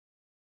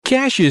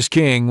Cash is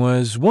king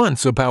was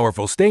once a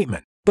powerful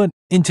statement, but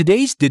in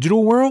today's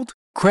digital world,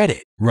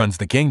 credit runs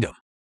the kingdom.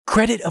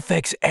 Credit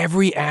affects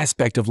every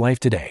aspect of life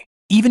today.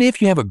 Even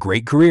if you have a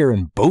great career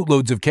and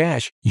boatloads of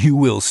cash, you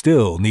will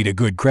still need a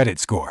good credit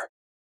score.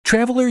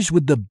 Travelers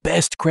with the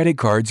best credit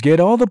cards get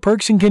all the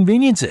perks and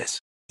conveniences.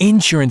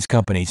 Insurance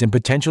companies and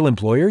potential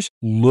employers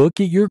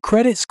look at your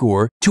credit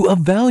score to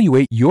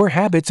evaluate your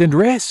habits and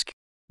risk.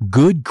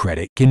 Good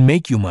credit can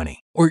make you money,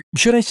 or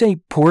should I say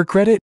poor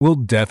credit will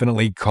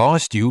definitely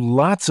cost you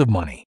lots of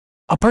money.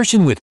 A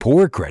person with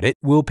poor credit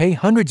will pay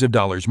hundreds of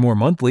dollars more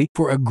monthly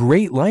for a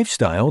great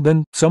lifestyle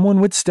than someone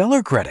with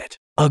stellar credit.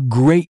 A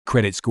great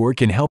credit score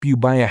can help you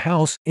buy a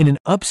house in an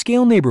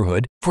upscale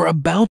neighborhood for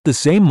about the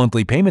same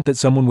monthly payment that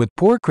someone with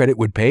poor credit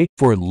would pay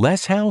for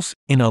less house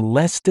in a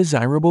less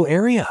desirable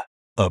area.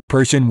 A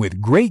person with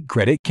great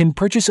credit can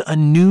purchase a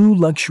new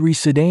luxury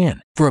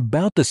sedan for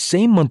about the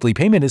same monthly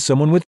payment as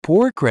someone with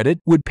poor credit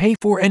would pay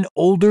for an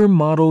older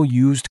model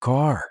used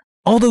car.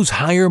 All those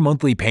higher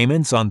monthly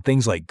payments on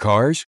things like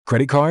cars,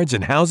 credit cards,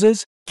 and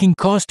houses can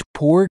cost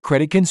poor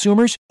credit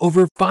consumers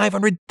over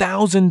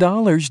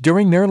 $500,000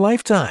 during their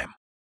lifetime.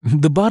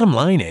 The bottom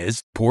line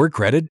is, poor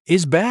credit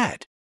is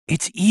bad.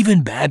 It's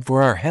even bad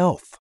for our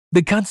health.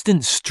 The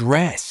constant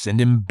stress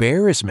and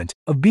embarrassment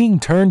of being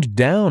turned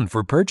down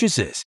for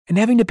purchases and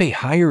having to pay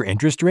higher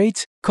interest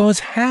rates cause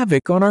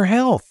havoc on our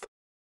health.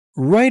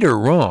 Right or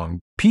wrong,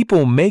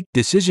 people make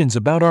decisions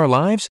about our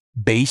lives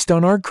based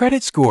on our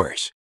credit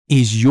scores.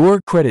 Is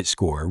your credit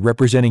score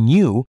representing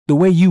you the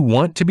way you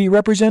want to be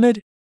represented?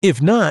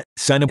 If not,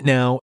 sign up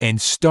now and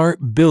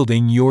start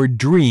building your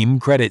dream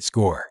credit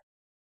score.